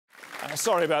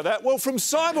Sorry about that. Well, from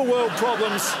cyber world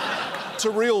problems to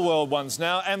real world ones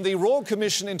now, and the Royal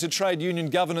Commission into Trade Union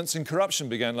Governance and Corruption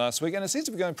began last week, and it seems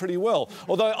to be going pretty well.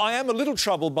 Although I am a little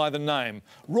troubled by the name.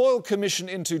 Royal Commission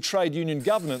into Trade Union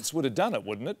Governance would have done it,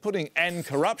 wouldn't it? Putting "and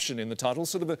corruption" in the title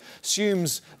sort of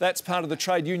assumes that's part of the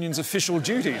trade union's official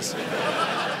duties.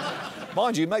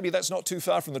 Mind you, maybe that's not too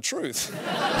far from the truth.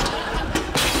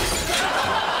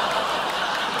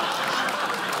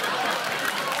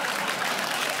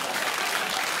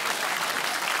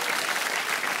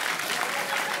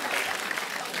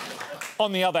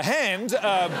 On the other hand,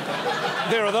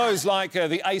 there are those like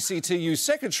the ACTU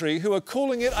secretary who are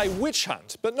calling it a witch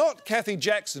hunt, but not Kathy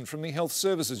Jackson from the Health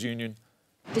Services Union.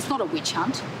 It's not a witch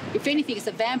hunt. If anything, it's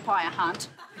a vampire hunt.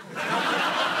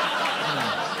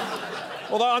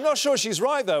 Although I'm not sure she's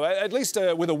right, though. At least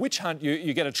with a witch hunt,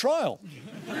 you get a trial.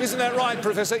 Isn't that right,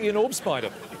 Professor Ian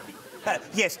Orbspider?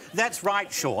 Yes, that's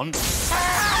right, Shaun.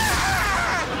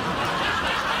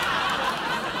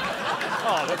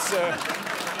 Oh, that's...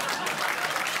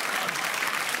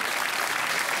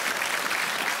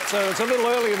 So it's a little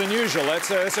earlier than usual.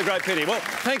 That's a great pity. Well,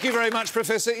 thank you very much,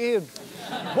 Professor Ian.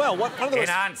 Well, one of the... In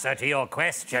answer to your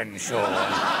question, Shaun,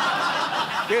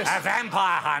 yes. A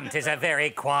vampire hunt is a very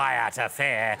quiet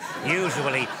affair,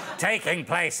 usually taking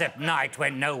place at night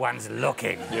when no one's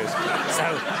looking. Yes.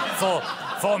 So,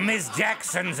 for Ms.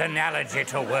 Jackson's analogy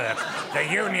to work, the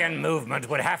union movement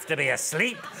would have to be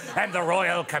asleep and the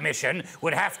Royal Commission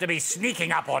would have to be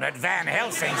sneaking up on it Van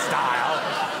Helsing style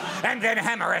and then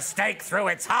hammer a stake through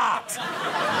its heart.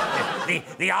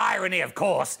 The irony, of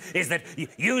course, is that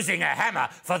using a hammer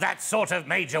for that sort of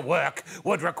major work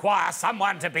would require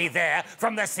someone to be there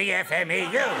from the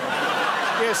CFMEU.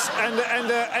 Yes,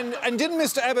 and didn't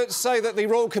Mr Abbott say that the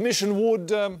Royal Commission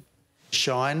would...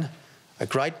 shine a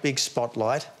great big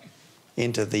spotlight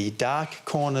into the dark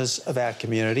corners of our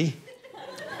community.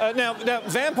 Now,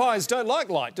 vampires don't like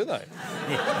light, do they?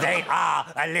 They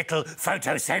are a little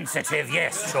photosensitive,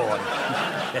 yes, Shaun.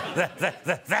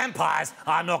 The vampires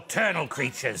are nocturnal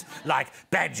creatures like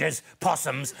badgers,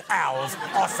 possums, owls,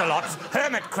 ocelots,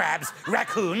 hermit crabs,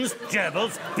 raccoons,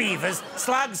 gerbils, beavers,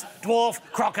 slugs, dwarf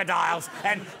crocodiles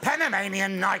and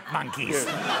Panamanian night monkeys.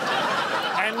 Yeah.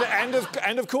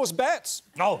 And of course, bats.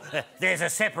 Oh, there's a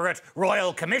separate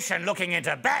Royal Commission looking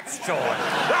into bats, Shaun.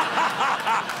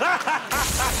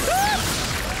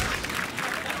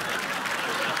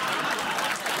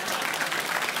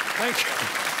 Thank you.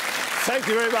 Thank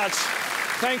you very much.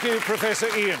 Thank you, Professor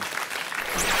Ian.